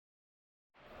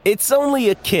It's only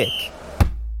a kick,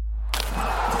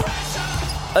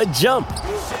 a jump,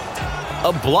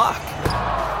 a block.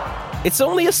 It's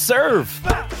only a serve.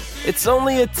 It's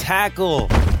only a tackle,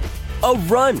 a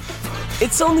run.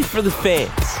 It's only for the fans.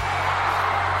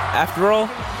 After all,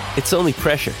 it's only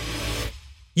pressure.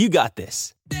 You got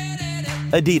this.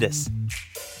 Adidas.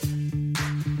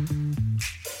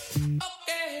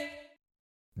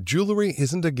 Jewelry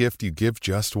isn't a gift you give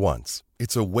just once.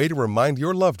 It's a way to remind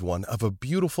your loved one of a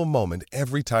beautiful moment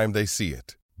every time they see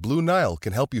it. Blue Nile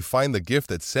can help you find the gift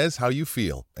that says how you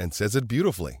feel and says it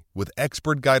beautifully, with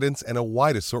expert guidance and a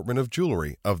wide assortment of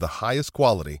jewelry of the highest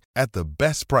quality at the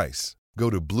best price. Go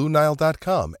to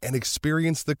BlueNile.com and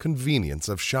experience the convenience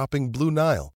of shopping Blue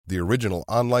Nile, the original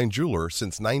online jeweler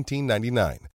since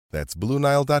 1999. That's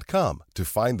BlueNile.com to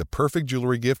find the perfect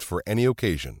jewelry gift for any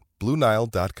occasion.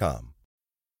 BlueNile.com.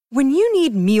 When you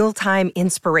need mealtime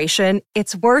inspiration,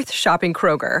 it's worth shopping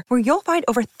Kroger, where you'll find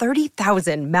over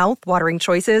 30,000 mouth-watering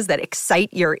choices that excite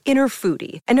your inner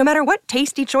foodie. And no matter what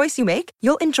tasty choice you make,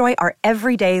 you'll enjoy our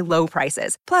everyday low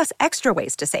prices, plus extra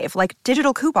ways to save, like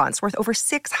digital coupons worth over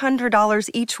 $600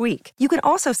 each week. You can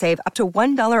also save up to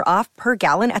 $1 off per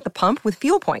gallon at the pump with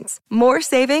fuel points. More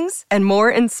savings and more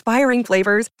inspiring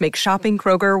flavors make shopping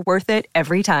Kroger worth it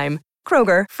every time.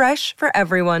 Kroger, fresh for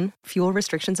everyone. Fuel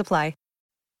restrictions apply.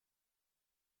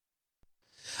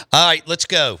 All right, let's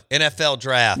go. NFL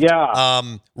draft. Yeah.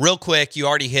 Real quick, you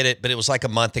already hit it, but it was like a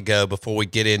month ago before we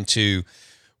get into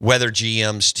whether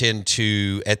GMs tend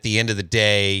to, at the end of the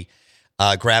day,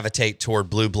 gravitate toward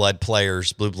blue blood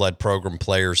program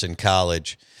players in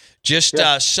college. Just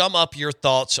sum up your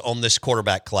thoughts on this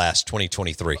quarterback class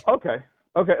 2023.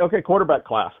 Okay, quarterback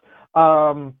class.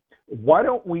 Why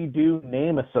don't we do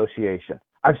name association?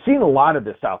 I've seen a lot of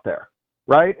this out there,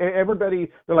 right?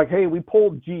 Everybody, they're like, hey, we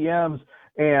pulled GMs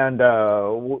and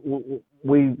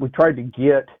we tried to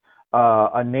get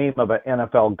a name of an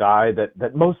NFL guy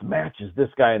that most matches this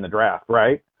guy in the draft,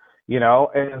 right? You know,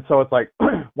 and so it's like,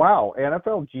 wow,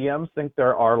 NFL GMs think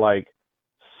there are like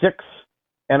 6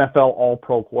 NFL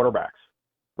All-Pro quarterbacks,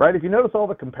 right? If you notice, all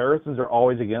the comparisons are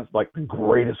always against like the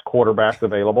greatest quarterbacks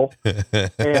available,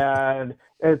 and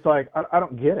it's like I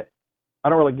don't get it. I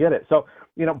don't really get it. So,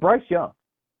 you know, Bryce Young.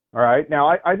 All right. Now,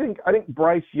 I think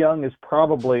Bryce Young is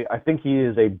probably, I think he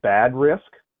is a bad risk,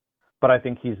 but I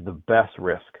think he's the best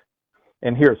risk.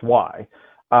 And here's why.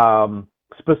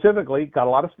 Specifically, got a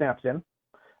lot of snaps in.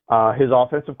 His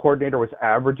offensive coordinator was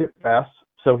average at best,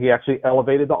 so he actually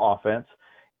elevated the offense.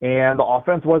 And the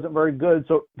offense wasn't very good,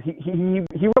 so he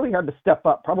really had to step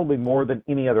up probably more than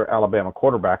any other Alabama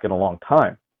quarterback in a long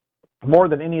time, more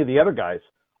than any of the other guys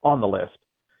on the list.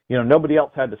 You know, nobody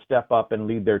else had to step up and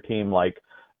lead their team like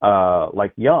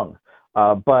Young.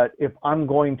 But if I'm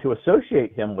going to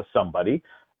associate him with somebody,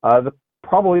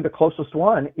 probably the closest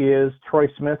one is Troy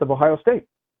Smith of Ohio State.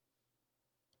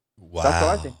 Wow. That's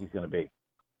what I think he's going to be.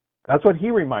 That's what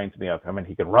he reminds me of. I mean,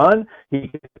 he can run, he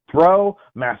can throw,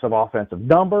 massive offensive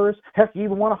numbers. Heck, he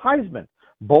even won a Heisman.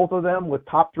 Both of them with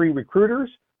top 3 recruiters.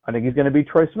 I think he's going to be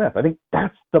Troy Smith. I think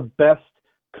that's the best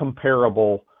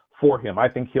comparable for him. I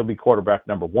think he'll be quarterback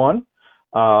number 1,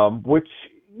 which,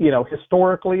 you know,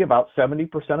 historically about 70%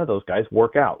 of those guys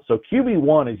work out. So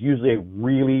QB1 is usually a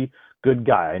really good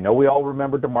guy. I know we all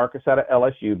remember DeMarcus out of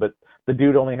LSU, but the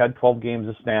dude only had 12 games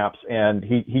of snaps, and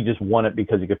he just won it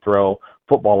because he could throw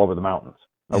football over the mountains.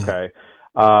 Okay.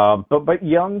 But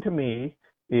Young to me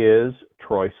is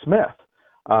Troy Smith.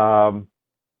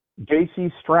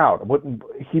 J.C. Stroud,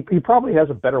 he probably has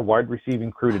a better wide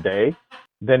receiving crew today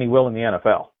than he will in the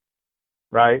NFL.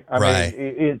 Right. I mean,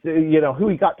 it's, you know, who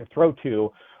he got to throw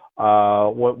to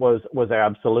was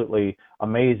absolutely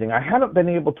amazing. I haven't been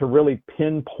able to really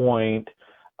pinpoint.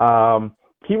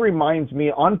 He reminds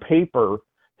me, on paper,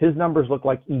 his numbers look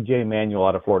like E.J. Manuel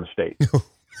out of Florida State.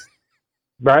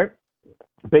 Right?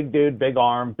 Big dude, big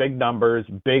arm, big numbers,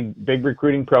 big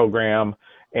recruiting program,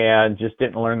 and just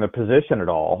didn't learn the position at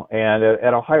all. And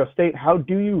at Ohio State, how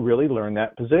do you really learn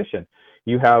that position?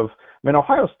 You have,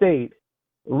 Ohio State.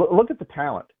 Look at the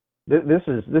talent. This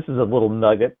is a little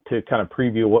nugget to kind of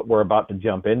preview what we're about to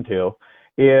jump into.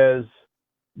 Is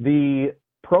the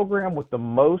program with the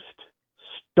most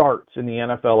starts in the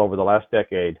NFL over the last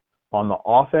decade on the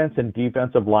offense and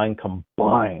defensive line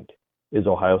combined is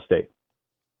Ohio State.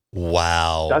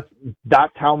 Wow.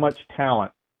 That's how much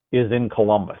talent is in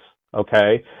Columbus.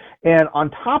 Okay. And on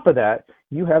top of that,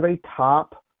 you have a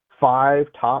top 5,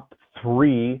 top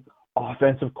 3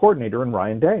 offensive coordinator in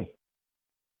Ryan Day.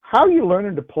 How are you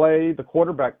learning to play the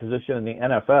quarterback position in the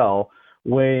NFL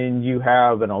when you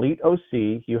have an elite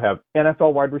OC, you have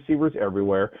NFL wide receivers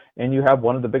everywhere, and you have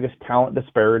one of the biggest talent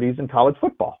disparities in college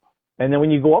football? And then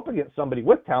when you go up against somebody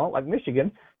with talent like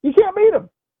Michigan, you can't beat them.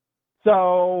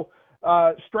 So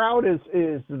Stroud is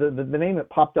the name that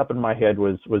popped up in my head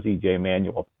was E.J.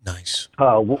 Manuel. Nice.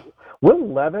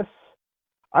 Will Levis,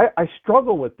 I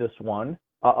struggle with this one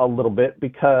a little bit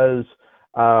because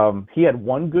he had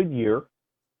one good year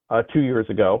 2 years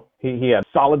ago. He had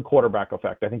solid quarterback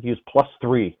effect. I think he was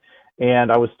 +3.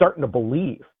 And I was starting to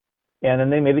believe. And then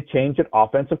they made a change at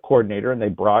offensive coordinator, and they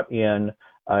brought in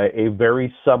a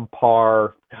very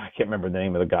subpar, I can't remember the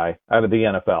name of the guy, out of the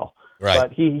NFL. Right.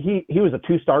 But he was a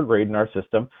 2-star grade in our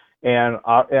system. And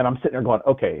I'm sitting there going,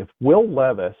 okay, if Will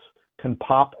Levis can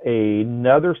pop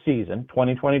another season,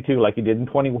 2022, like he did in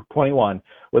 2021,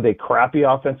 with a crappy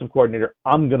offensive coordinator,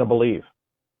 I'm going to believe.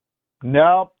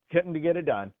 Nope, couldn't get it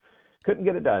done.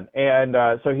 And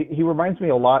so he reminds me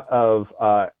a lot of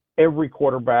every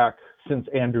quarterback since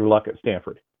Andrew Luck at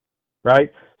Stanford,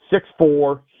 right?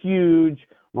 6'4", huge,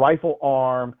 rifle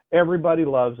arm, everybody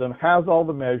loves him, has all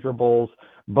the measurables,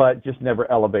 but just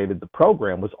never elevated the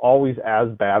program, was always as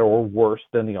bad or worse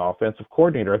than the offensive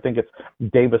coordinator. I think it's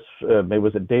Davis, maybe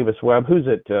was it Davis Webb? Who's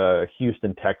at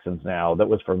Houston Texans now that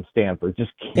was from Stanford?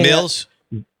 Just can't.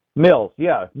 Mills,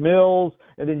 yeah, Mills,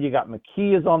 and then you got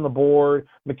McKee is on the board.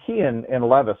 McKee and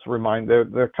Levis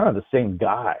they're kind of the same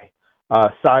guy,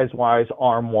 size-wise,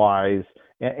 arm-wise,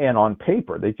 and on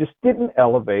paper. They just didn't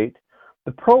elevate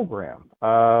the program.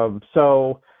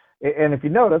 So, and if you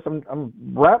notice, I'm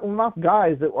rattling off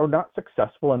guys that are not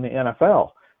successful in the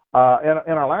NFL.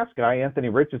 And our last guy, Anthony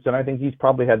Richardson, I think he's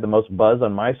probably had the most buzz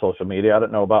on my social media. I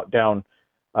don't know about down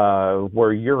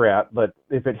where you're at, but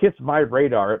if it hits my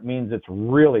radar, it means it's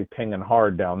really pinging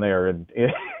hard down there in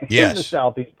the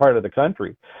southeast part of the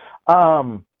country.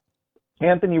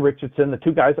 Anthony Richardson, the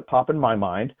two guys that pop in my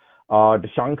mind,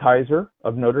 Deshaun Kaiser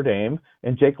of Notre Dame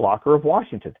and Jake Locker of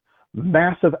Washington.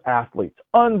 Massive athletes,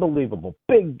 unbelievable,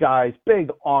 big guys, big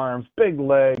arms, big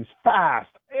legs, fast,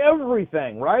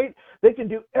 everything, right? They can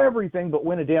do everything but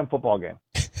win a damn football game.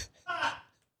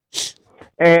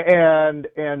 And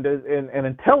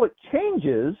until it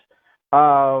changes,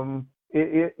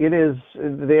 it is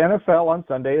the NFL on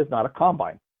Sunday is not a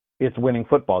combine; it's winning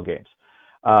football games.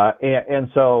 And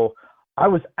so I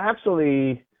was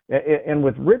actually, and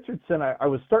with Richardson, I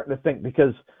was starting to think,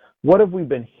 because what have we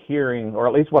been hearing, or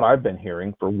at least what I've been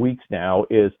hearing for weeks now,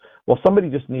 is, well, somebody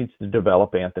just needs to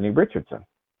develop Anthony Richardson.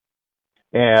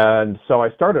 And so I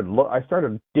started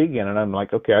digging, and I'm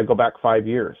like, okay, I go back 5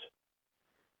 years.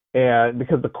 And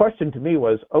because the question to me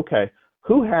was, okay,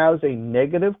 who has a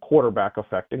negative quarterback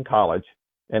effect in college?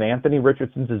 And Anthony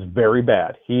Richardson's is very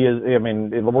bad. He is, I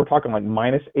mean, we're talking like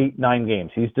 -8, -9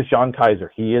 games. He's Deshaun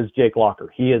Kaiser. He is Jake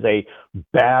Locker. He is a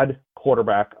bad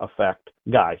quarterback effect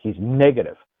guy. He's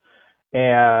negative.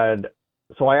 And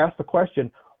so I asked the question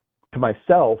to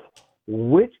myself,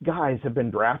 which guys have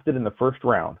been drafted in the first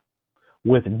round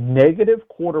with negative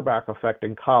quarterback effect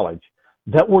in college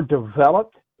that were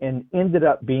developed and ended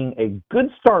up being a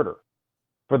good starter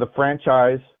for the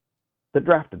franchise that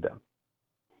drafted them?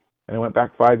 And I went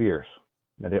back 5 years,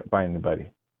 and I didn't find anybody.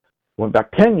 I went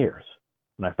back 10 years,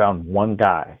 and I found one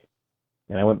guy.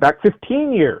 And I went back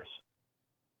 15 years,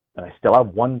 and I still have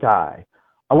one guy.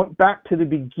 I went back to the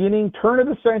beginning, turn of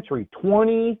the century,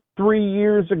 23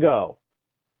 years ago.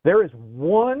 There is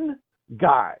one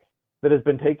guy that has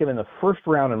been taken in the first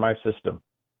round in my system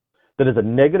that is a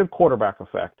negative quarterback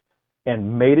effect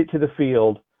and made it to the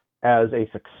field as a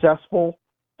successful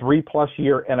 3+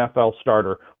 year NFL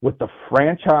starter with the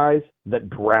franchise that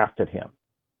drafted him.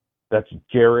 That's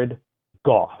Jared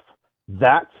Goff.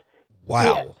 That's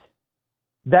it.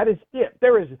 That is it.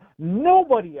 There is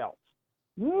nobody else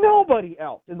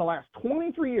in the last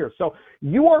 23 years. So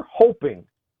you are hoping,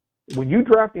 when you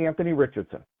draft Anthony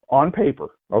Richardson on paper,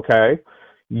 okay,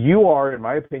 you are, in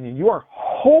my opinion, you are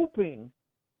hoping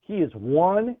he is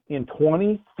one in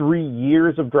 23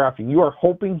 years of drafting. You are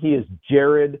hoping he is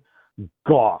Jared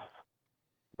Goff,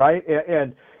 right?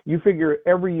 And you figure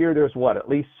every year there's at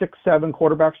least 6-7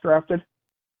 quarterbacks drafted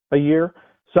a year.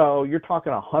 So you're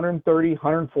talking 130,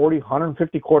 140,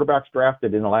 150 quarterbacks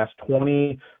drafted in the last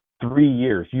 23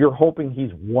 years. You're hoping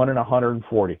he's 1 in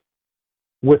 140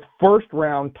 with first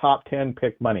round top 10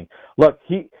 pick money. Look,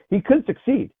 he could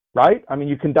succeed, right? I mean,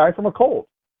 you can die from a cold,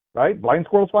 right? Blind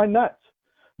squirrels find nuts.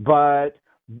 But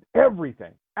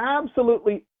everything,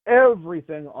 absolutely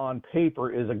everything on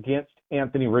paper is against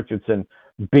Anthony Richardson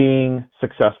being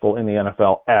successful in the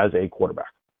NFL as a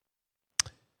quarterback.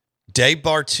 Dave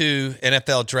Bartoo,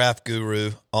 NFL Draft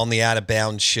Guru, on the Out of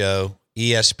Bounds Show,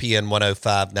 ESPN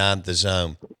 105.9 The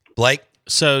Zone. Blake?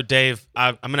 So, Dave,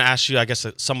 I'm going to ask you, I guess,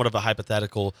 somewhat of a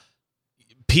hypothetical.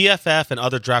 PFF and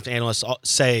other draft analysts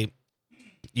say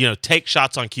take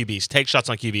shots on QBs. Take shots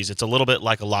on QBs. It's a little bit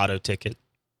like a lotto ticket.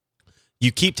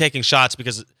 You keep taking shots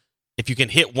because if you can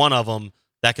hit one of them,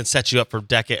 that can set you up for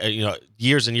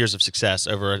years and years of success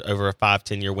over a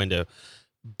 5-10 year window.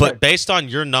 But based on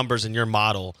your numbers and your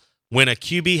model, when a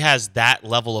QB has that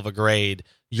level of a grade,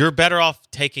 you're better off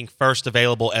taking first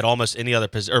available at almost any other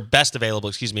position, or best available,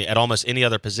 at almost any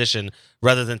other position,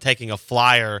 rather than taking a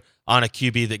flyer on a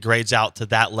QB that grades out to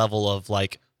that level of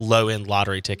like low end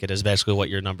lottery ticket. Is basically what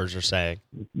your numbers are saying.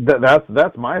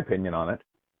 That's my opinion on it,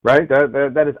 right?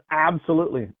 That is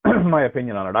absolutely my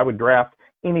opinion on it. I would draft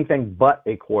anything but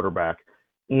a quarterback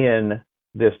in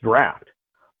this draft,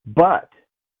 but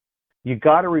you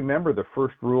got to remember the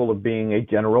first rule of being a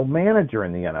general manager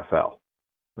in the NFL,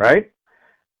 right?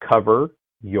 Cover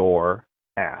your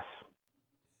ass.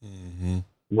 Mm-hmm.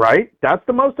 Right? That's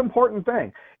the most important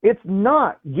thing. It's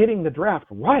not getting the draft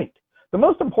right. The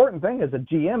most important thing as a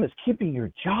GM is keeping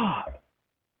your job.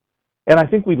 And I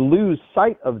think we lose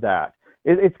sight of that.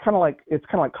 It's kind of like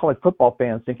college football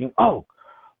fans thinking, oh,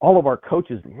 all of our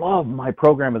coaches love my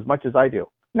program as much as I do.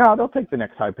 No, they'll take the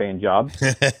next high-paying job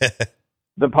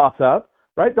that pops up,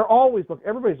 right?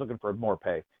 Everybody's looking for more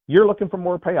pay. You're looking for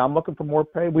more pay. I'm looking for more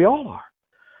pay. We all are.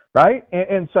 Right?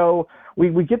 And so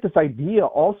we get this idea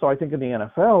also, I think, in the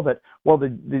NFL that, well, the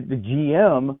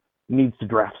GM needs to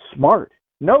draft smart.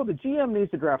 No, the GM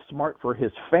needs to draft smart for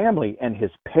his family and his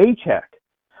paycheck.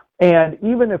 And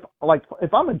even if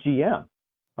I'm a GM,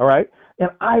 all right, and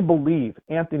I believe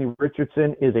Anthony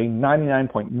Richardson is a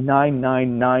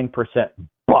 99.999%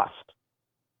 bust,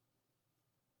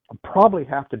 I'll probably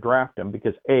have to draft him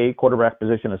because A, quarterback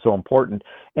position is so important,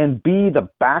 and B, the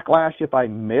backlash if I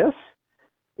miss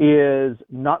is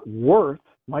not worth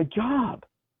my job.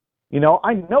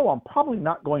 I know I'm probably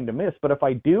not going to miss, but if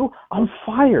I do, I'm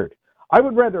fired. I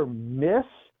would rather miss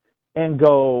and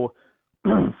go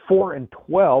 4-12,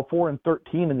 4-13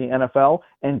 in the NFL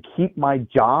and keep my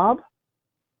job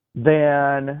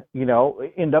than,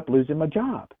 end up losing my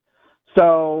job.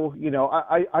 So,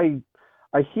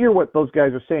 I hear what those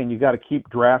guys are saying. You got to keep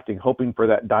drafting, hoping for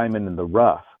that diamond in the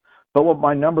rough. But what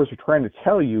my numbers are trying to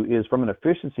tell you is, from an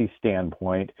efficiency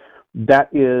standpoint,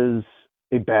 that is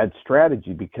a bad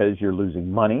strategy because you're losing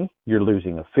money, you're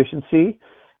losing efficiency,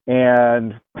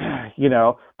 and,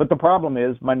 but the problem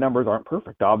is my numbers aren't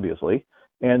perfect, obviously.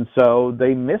 And so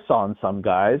they miss on some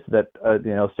guys that,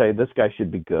 say this guy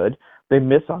should be good. They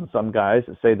miss on some guys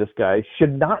that say this guy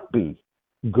should not be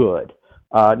good.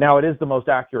 Now, it is the most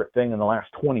accurate thing in the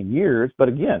last 20 years, but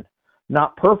again,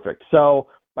 not perfect. So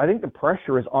I think the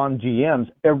pressure is on GMs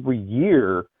every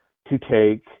year to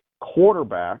take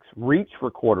quarterbacks, reach for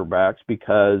quarterbacks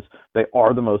because they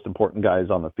are the most important guys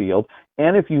on the field.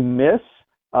 And if you miss,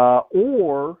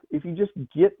 or if you just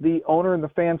get the owner and the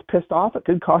fans pissed off, it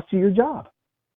could cost you your job.